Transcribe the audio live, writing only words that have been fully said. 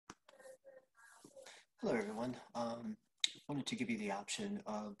Hello, everyone. Wanted to give you the option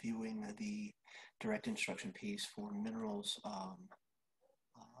of viewing the direct instruction piece for minerals uh,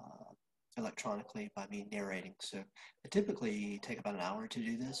 electronically by me narrating. So I typically take about an hour to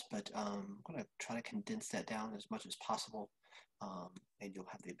do this, but I'm going to try to condense that down as much as possible, um, and you'll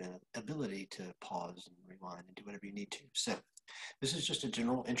have the ability to pause and rewind and do whatever you need to. So this is just a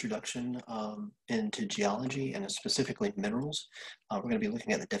general introduction into geology and specifically minerals. We're going to be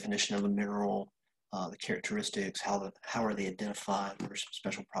looking at the definition of a mineral, the characteristics, how are they identified, what are some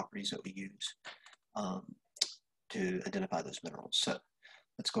special properties that we use um, to identify those minerals. So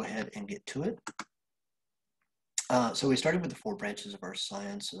let's go ahead and get to it. So we started with the four branches of earth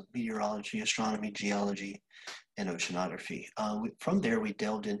science: of meteorology, astronomy, geology, and oceanography. From there, we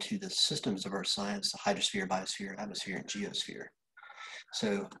delved into the systems of earth science: the hydrosphere, biosphere, atmosphere, and geosphere.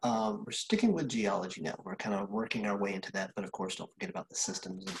 So we're sticking with geology now. We're kind of working our way into that, but of course, don't forget about the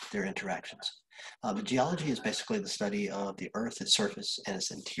systems and their interactions. But geology is basically the study of the Earth, its surface, and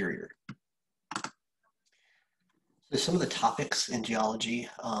its interior. So some of the topics in geology,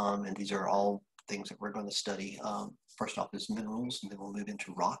 and these are all things that we're going to study. First off is minerals, and then we'll move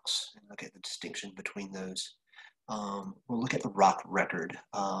into rocks and look at the distinction between those. We'll look at the rock record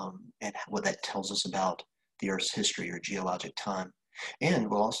and what that tells us about the Earth's history or geologic time. And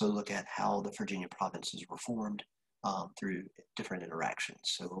we'll also look at how the Virginia provinces were formed through different interactions.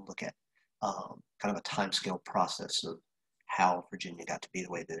 So we'll look at kind of a timescale process of how Virginia got to be the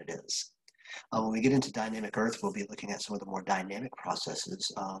way that it is. When we get into dynamic Earth, we'll be looking at some of the more dynamic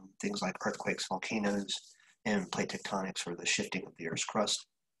processes, things like earthquakes, volcanoes, and plate tectonics, or the shifting of the Earth's crust.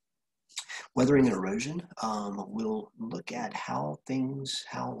 Weathering and erosion, we'll look at how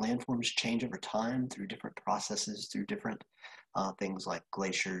landforms change over time through different processes, through different things like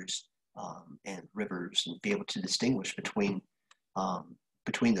glaciers and rivers, and be able to distinguish between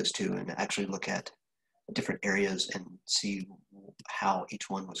those two and actually look at different areas and see how each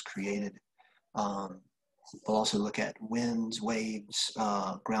one was created. We'll also look at winds, waves,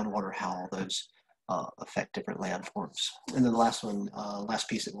 groundwater, how all those affect different landforms. And then the last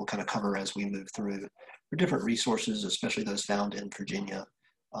piece that we'll kind of cover as we move through are different resources, especially those found in Virginia,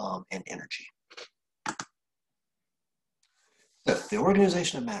 and energy. So the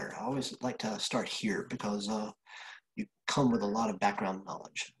organization of matter, I always like to start here because you come with a lot of background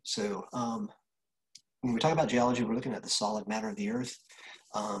knowledge. So when we talk about geology, we're looking at the solid matter of the Earth.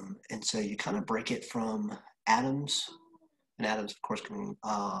 And so you kind of break it from atoms, and atoms, of course, can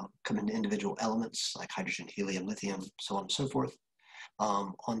come into individual elements like hydrogen, helium, lithium, so on and so forth.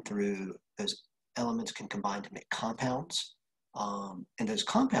 On through those elements can combine to make compounds. And those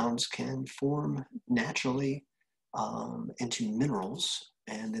compounds can form naturally into minerals,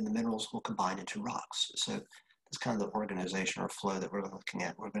 and then the minerals will combine into rocks. So that's kind of the organization or flow that we're looking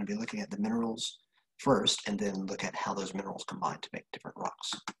at. We're going to be looking at the minerals first, and then look at how those minerals combine to make different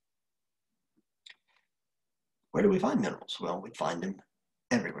rocks. Where do we find minerals? Well, we find them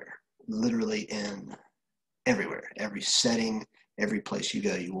everywhere, literally in everywhere. Every setting, every place you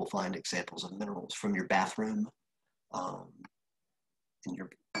go, you will find examples of minerals. From your bathroom,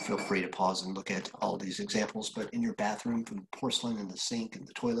 feel free to pause and look at all these examples, but in your bathroom, from porcelain in the sink and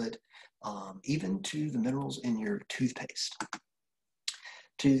the toilet, even to the minerals in your toothpaste.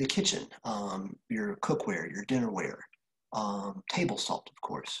 To the kitchen, your cookware, your dinnerware, table salt, of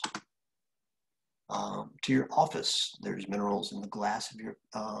course. To your office, there's minerals in the glass of your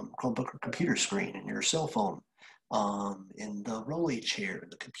Chromebook or computer screen, and your cell phone, in the rolly chair,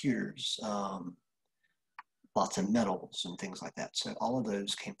 the computers, lots of metals and things like that. So all of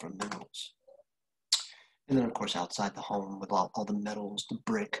those came from minerals. And then, of course, outside the home with all the metals, the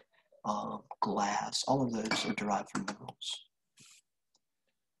brick, glass, all of those are derived from minerals.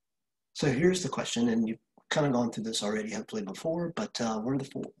 So here's the question, and you've kind of gone through this already, hopefully before, but what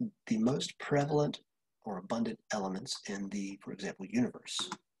are the most prevalent or abundant elements in the, for example, universe?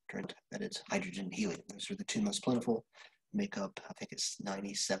 That it's hydrogen and helium. Those are the two most plentiful, make up, I think it's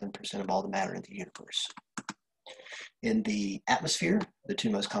 97% of all the matter in the universe. In the atmosphere, the two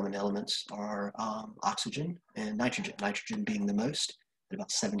most common elements are oxygen and nitrogen. Nitrogen being the most, at about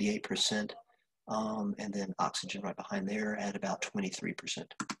 78%, and then oxygen right behind there at about 23%.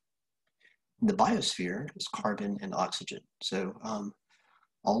 The biosphere is carbon and oxygen. So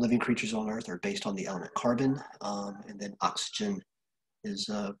all living creatures on Earth are based on the element carbon, and then oxygen is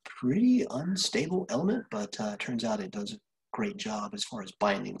a pretty unstable element, but turns out it does a great job as far as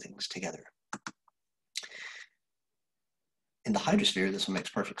binding things together. In the hydrosphere, this one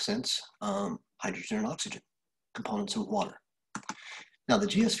makes perfect sense. Hydrogen and oxygen, components of water. Now the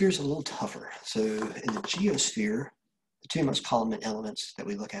geosphere is a little tougher. So in the geosphere, the two most common elements that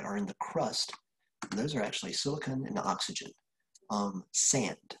we look at are in the crust those are actually silicon and oxygen.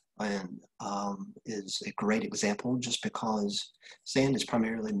 Sand is a great example just because sand is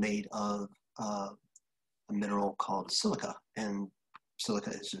primarily made of a mineral called silica, and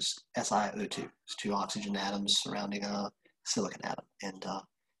silica is just SiO2. It's two oxygen atoms surrounding a silicon atom, and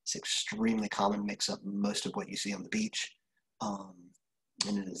it's extremely common, makes up most of what you see on the beach,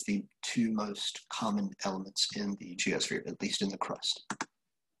 and it is the two most common elements in the geosphere, at least in the crust.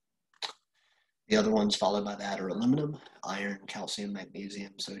 The other ones followed by that are aluminum, iron, calcium,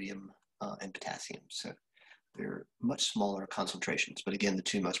 magnesium, sodium, and potassium. So they're much smaller concentrations, but again, the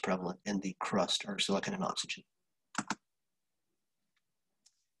two most prevalent in the crust are silicon and oxygen.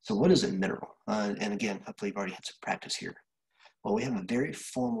 So what is a mineral? And again, hopefully you've already had some practice here. Well, we have a very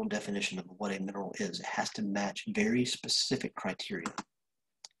formal definition of what a mineral is. It has to match very specific criteria.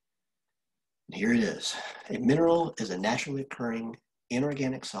 And here it is. A mineral is a naturally occurring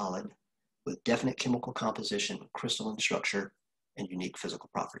inorganic solid with definite chemical composition, crystalline structure, and unique physical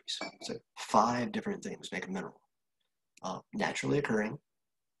properties. So 5 different things make a mineral. Naturally occurring,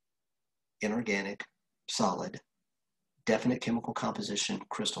 inorganic, solid, definite chemical composition,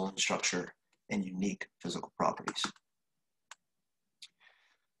 crystalline structure, and unique physical properties.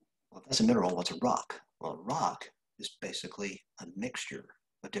 Well, if that's a mineral, what's a rock? Well, a rock is basically a mixture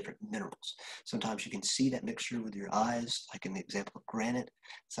of different minerals. Sometimes you can see that mixture with your eyes, like in the example of granite.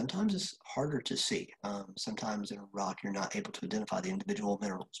 Sometimes it's harder to see. Sometimes in a rock, you're not able to identify the individual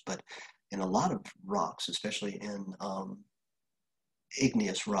minerals, but in a lot of rocks, especially in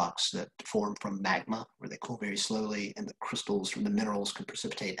igneous rocks that form from magma, where they cool very slowly and the crystals from the minerals can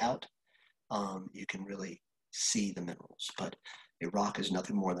precipitate out, you can really see the minerals. But a rock is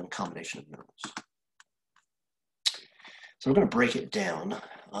nothing more than a combination of minerals. So we're going to break it down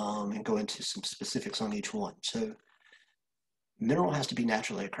and go into some specifics on each one. So mineral has to be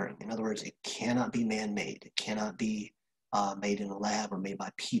naturally occurring. In other words, it cannot be man-made. It cannot be made in a lab or made by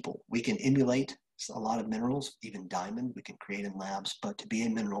people. We can emulate a lot of minerals, even diamond, we can create in labs, but to be a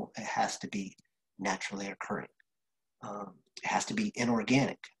mineral, it has to be naturally occurring. It has to be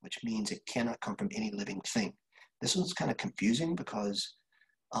inorganic, which means it cannot come from any living thing. This one's kind of confusing because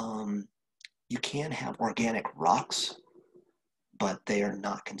you can have organic rocks, but they are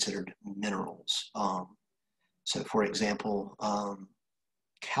not considered minerals. So for example,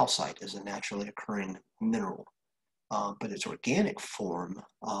 calcite is a naturally occurring mineral, but its organic form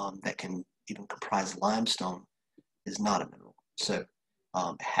that can even comprise limestone is not a mineral. So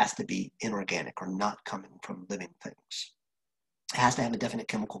it has to be inorganic or not coming from living things. It has to have a definite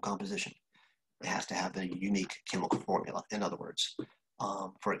chemical composition. It has to have a unique chemical formula. In other words,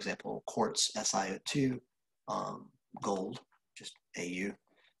 for example, quartz, SiO2, gold, just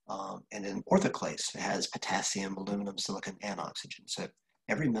Au, and then orthoclase, it has potassium, aluminum, silicon, and oxygen. So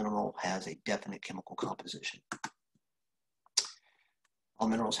every mineral has a definite chemical composition. All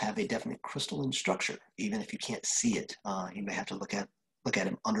minerals have a definite crystalline structure, even if you can't see it. You may have to look at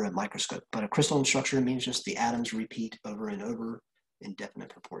them under a microscope. But a crystalline structure means just the atoms repeat over and over in definite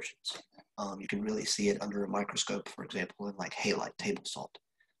proportions. You can really see it under a microscope, for example, in like halite, table salt,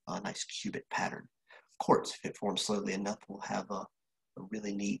 a nice cubic pattern. Quartz, if it forms slowly enough, will have a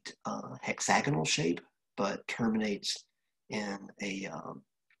really neat hexagonal shape, but terminates in a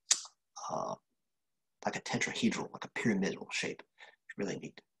like a tetrahedral, like a pyramidal shape. It's really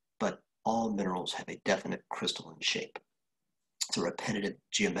neat. But all minerals have a definite crystalline shape. It's a repetitive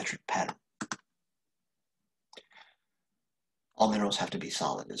geometric pattern. All minerals have to be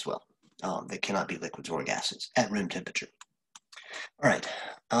solid as well. They cannot be liquids or gases at room temperature. All right,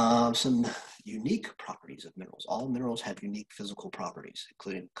 some unique properties of minerals. All minerals have unique physical properties,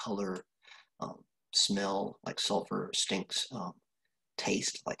 including color, smell, like sulfur, stinks,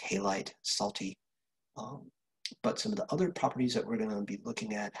 taste, like halite, salty. But some of the other properties that we're going to be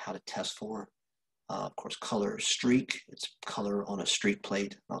looking at how to test for, of course, color, streak, it's color on a streak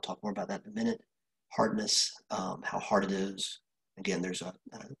plate. I'll talk more about that in a minute. Hardness, how hard it is. Again, there's a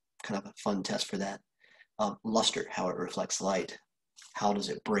kind of a fun test for that. Luster, how it reflects light. How does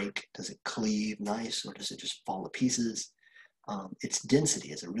it break? Does it cleave nice, or does it just fall to pieces? Its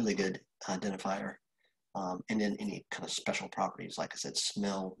density is a really good identifier. And then any kind of special properties, like I said,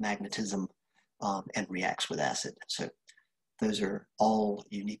 smell, magnetism, and reacts with acid. So those are all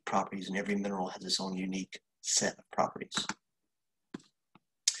unique properties, and every mineral has its own unique set of properties.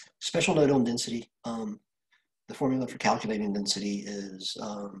 Special note on density. The formula for calculating density is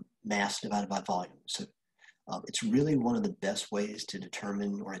mass divided by volume. So it's really one of the best ways to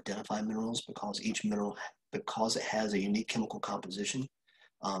determine or identify minerals, because each mineral, because it has a unique chemical composition,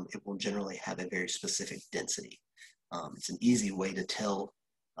 it will generally have a very specific density. It's an easy way to tell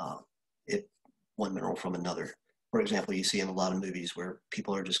if one mineral from another. For example, you see in a lot of movies where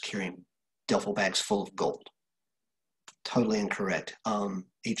people are just carrying duffel bags full of gold. Totally incorrect.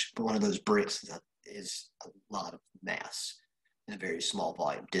 Each one of those bricks is a lot of mass in a very small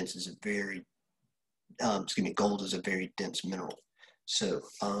volume. Gold is a very dense mineral. So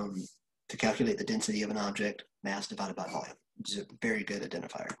to calculate the density of an object, mass divided by volume is a very good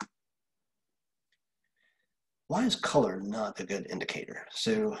identifier. Why is color not a good indicator?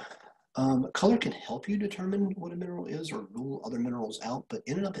 So color can help you determine what a mineral is or rule other minerals out, but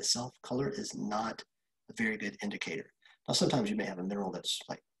in and of itself, color is not a very good indicator. Now, sometimes you may have a mineral that's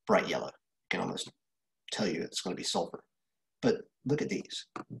like bright yellow. You can almost tell you it's going to be sulfur. But look at these.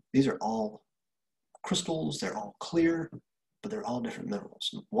 These are all crystals. They're all clear, but they're all different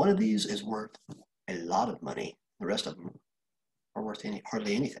minerals. One of these is worth a lot of money. The rest of them are worth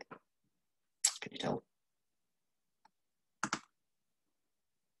hardly anything. Can you tell?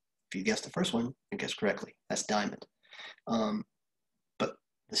 If you guessed the first one, you guessed correctly. That's diamond. But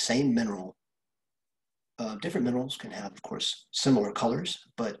the same mineral, different minerals can have, of course, similar colors,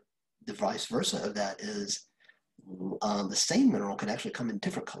 but the vice versa of that is the same mineral can actually come in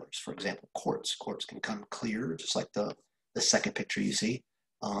different colors. For example, quartz. Quartz can come clear, just like the second picture you see.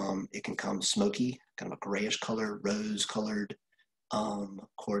 It can come smoky, kind of a grayish color, rose-colored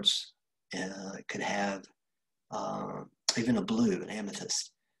quartz. It could have even a blue, an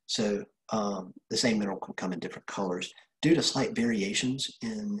amethyst. So the same mineral can come in different colors due to slight variations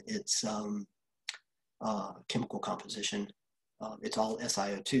in its chemical composition. It's all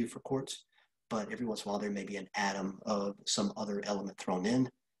SiO2 for quartz, but every once in a while there may be an atom of some other element thrown in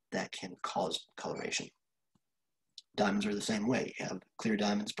that can cause coloration. Diamonds are the same way. You have clear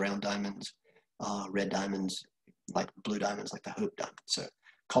diamonds, brown diamonds, red diamonds, like blue diamonds, like the Hope diamond. So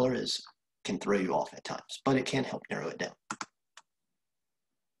color can throw you off at times, but it can help narrow it down.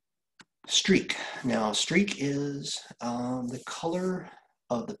 Streak. Now, streak is the color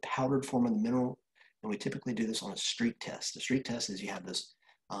of the powdered form of the mineral, and we typically do this on a streak test. The streak test is you have this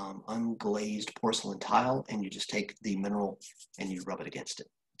unglazed porcelain tile, and you just take the mineral and you rub it against it.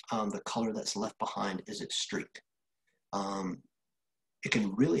 The color that's left behind is its streak. It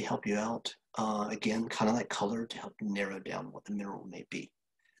can really help you out, again, kind of like color, to help narrow down what the mineral may be.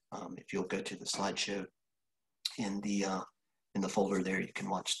 If you'll go to the slideshow in the folder there, you can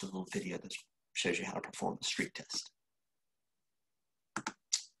watch the little video that shows you how to perform the streak test.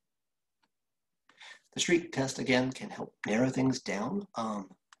 The streak test, again, can help narrow things down.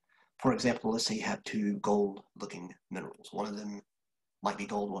 For example, let's say you have two gold-looking minerals. One of them might be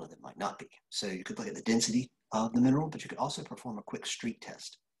gold, one of them might not be. So you could look at the density of the mineral, but you could also perform a quick streak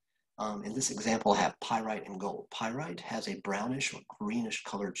test. In this example, I have pyrite and gold. Pyrite has a brownish or greenish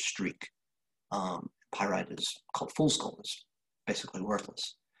colored streak. Pyrite is called fool's gold. It's basically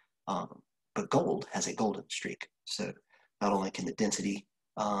worthless. But gold has a golden streak. So not only can the density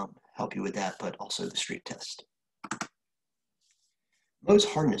help you with that, but also the streak test. Mohs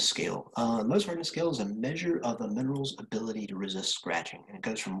hardness scale. Mohs hardness scale is a measure of a mineral's ability to resist scratching, and it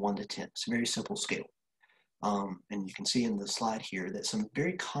goes from 1 to 10. It's a very simple scale. And you can see in the slide here that some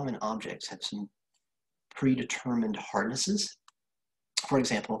very common objects have some predetermined hardnesses. For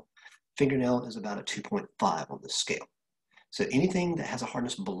example, fingernail is about a 2.5 on this scale. So anything that has a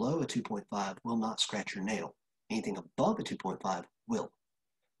hardness below a 2.5 will not scratch your nail. Anything above a 2.5 will.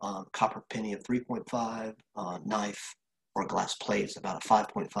 Copper penny of 3.5, knife or glass plate is about a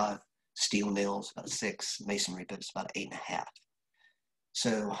 5.5, steel nails about a 6, masonry bit is about an 8.5.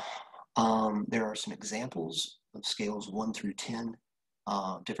 So there are some examples of scales 1 through 10,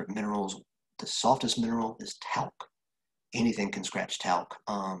 different minerals. The softest mineral is talc. Anything can scratch talc.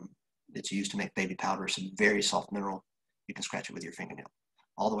 It's used to make baby powder, so very soft mineral. You can scratch it with your fingernail.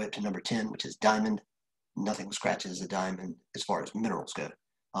 All the way up to number 10, which is diamond. Nothing scratches a diamond as far as minerals go.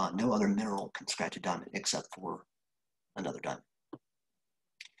 No other mineral can scratch a diamond except for another diamond.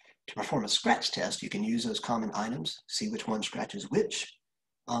 To perform a scratch test, you can use those common items, see which one scratches which,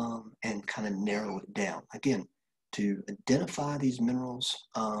 and kind of narrow it down. Again, to identify these minerals,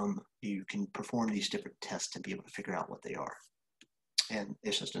 you can perform these different tests to be able to figure out what they are. And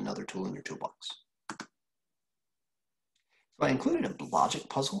it's just another tool in your toolbox. So I included a logic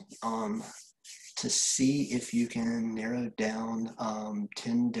puzzle to see if you can narrow down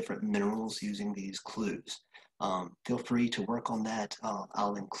 10 different minerals using these clues. Feel free to work on that.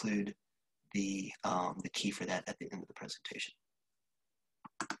 I'll include the key for that at the end of the presentation.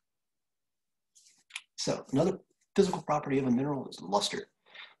 So another physical property of a mineral is luster.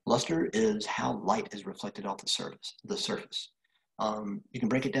 Luster is how light is reflected off the surface. You can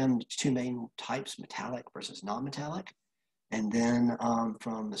break it down into two main types, metallic versus non-metallic. And then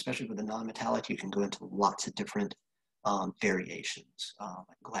especially with the non-metallic, you can go into lots of different variations,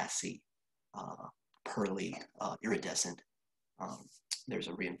 like glassy, pearly, iridescent. Um, there's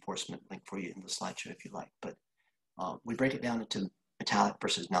a reinforcement link for you in the slideshow if you like. But we break it down into metallic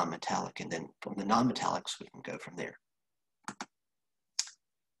versus non-metallic, and then from the non-metallics, we can go from there.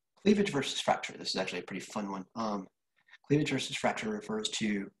 Cleavage versus fracture. This is actually a pretty fun one. Cleavage versus fracture refers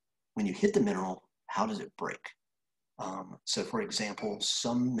to when you hit the mineral, how does it break? So for example,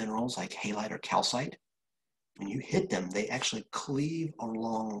 some minerals like halite or calcite, when you hit them, they actually cleave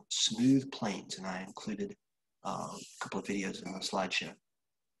along smooth planes, and I included a couple of videos in the slideshow.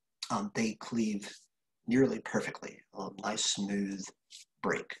 They cleave nearly perfectly, a nice smooth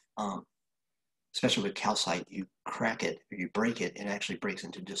break. Especially with calcite, you crack it or you break it, it actually breaks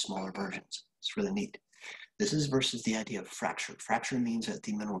into just smaller versions. It's really neat. This is versus the idea of fracture. Fracture means that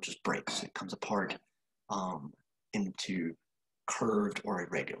the mineral just breaks. It comes apart into curved or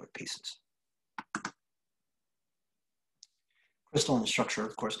irregular pieces. Crystalline structure,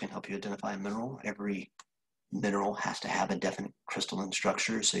 of course, can help you identify a mineral. Every mineral has to have a definite crystalline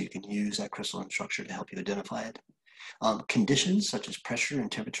structure, so you can use that crystalline structure to help you identify it. Conditions such as pressure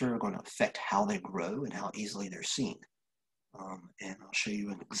and temperature are going to affect how they grow and how easily they're seen. And I'll show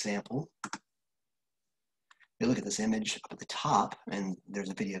you an example. You look at this image up at the top, and there's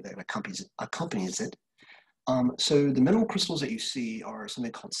a video that accompanies it. So the mineral crystals that you see are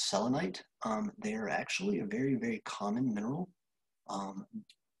something called selenite. They are actually a very, very common mineral,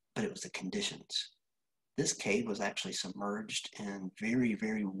 but it was the conditions. This cave was actually submerged in very,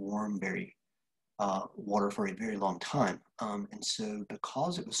 very warm, water for a very long time. And so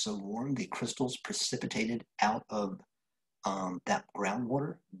because it was so warm, the crystals precipitated out of that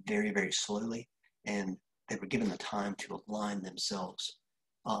groundwater very, very slowly, and they were given the time to align themselves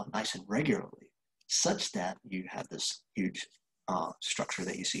nice and regularly, such that you have this huge structure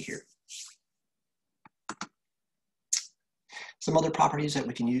that you see here. Some other properties that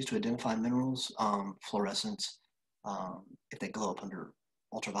we can use to identify minerals, fluorescence, if they glow up under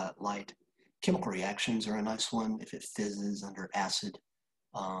ultraviolet light. Chemical reactions are a nice one if it fizzes under acid.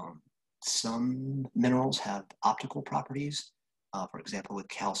 Some minerals have optical properties. For example, with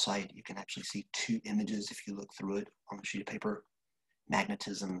calcite, you can actually see two images if you look through it on a sheet of paper.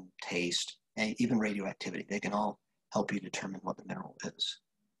 Magnetism, taste, and even radioactivity. They can all help you determine what the mineral is.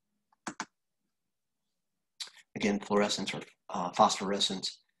 Again, fluorescence or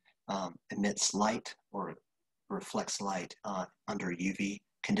phosphorescence emits light or reflects light under UV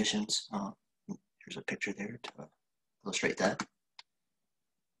conditions. Here's a picture there to illustrate that.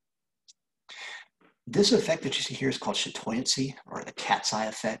 This effect that you see here is called chatoyancy, or the cat's eye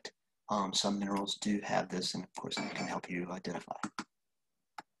effect. Some minerals do have this, and of course, it can help you identify.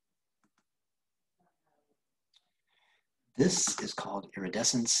 This is called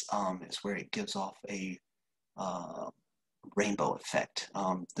iridescence. It's where it gives off a rainbow effect.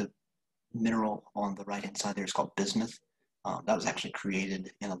 The mineral on the right-hand side there is called bismuth. That was actually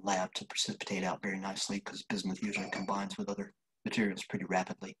created in a lab to precipitate out very nicely, because bismuth usually combines with other materials pretty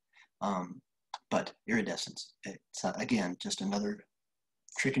rapidly. But iridescence, it's again just another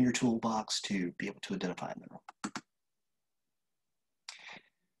trick in your toolbox to be able to identify a mineral.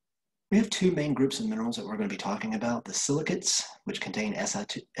 We have two main groups of minerals that we're going to be talking about: the silicates, which contain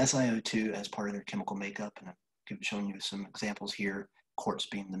SiO2 as part of their chemical makeup, and I've shown you some examples here, quartz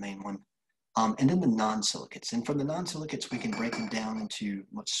being the main one. And then the non-silicates. And from the non-silicates, we can break them down into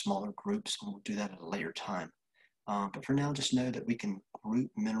much smaller groups, and we'll do that at a later time. But for now, just know that we can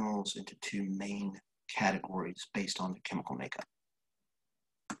group minerals into two main categories based on their chemical makeup.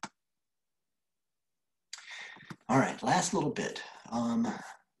 All right, last little bit.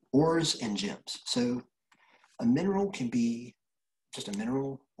 Ores and gems. So a mineral can be just a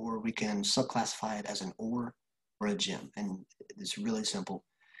mineral, or we can subclassify it as an ore or a gem. And it's really simple.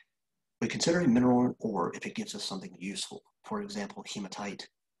 We consider a mineral an ore if it gives us something useful. For example, hematite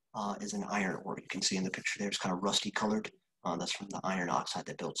is an iron ore. You can see in the picture there, it's kind of rusty colored. That's from the iron oxide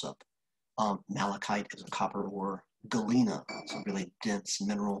that builds up. Malachite is a copper ore. Galena is a really dense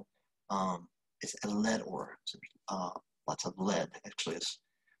mineral. It's a lead ore. So, lots of lead, actually, it's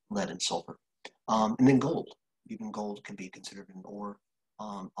lead and sulfur. And then gold. Even gold can be considered an ore,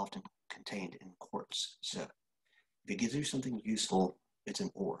 often contained in quartz. So if it gives you something useful, it's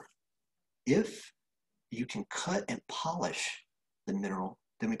an ore. If you can cut and polish the mineral,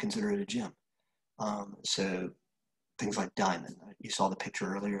 then we consider it a gem. So things like diamond. You saw the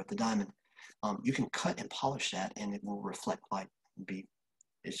picture earlier of the diamond. You can cut and polish that, and it will reflect light and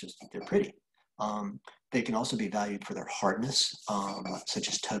they're pretty. They can also be valued for their hardness, such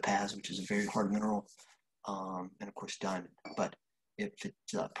as topaz, which is a very hard mineral. and of course diamond. But if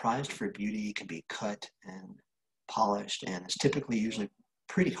it's prized for beauty, it can be cut and polished, and it's typically usually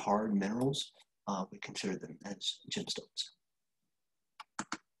pretty hard minerals. We consider them as gemstones.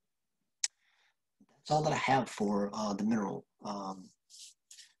 That's all that I have for the mineral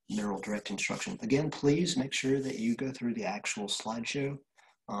direct instruction. Again, please make sure that you go through the actual slideshow.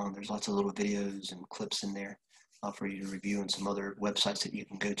 There's lots of little videos and clips in there for you to review, and some other websites that you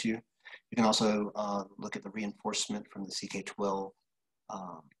can go to. You can also look at the reinforcement from the CK12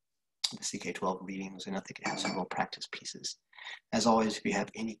 readings, and I think it has some little practice pieces. As always, if you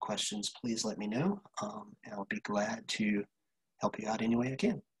have any questions, please let me know, and I'll be glad to help you out any way I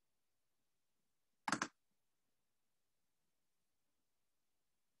can.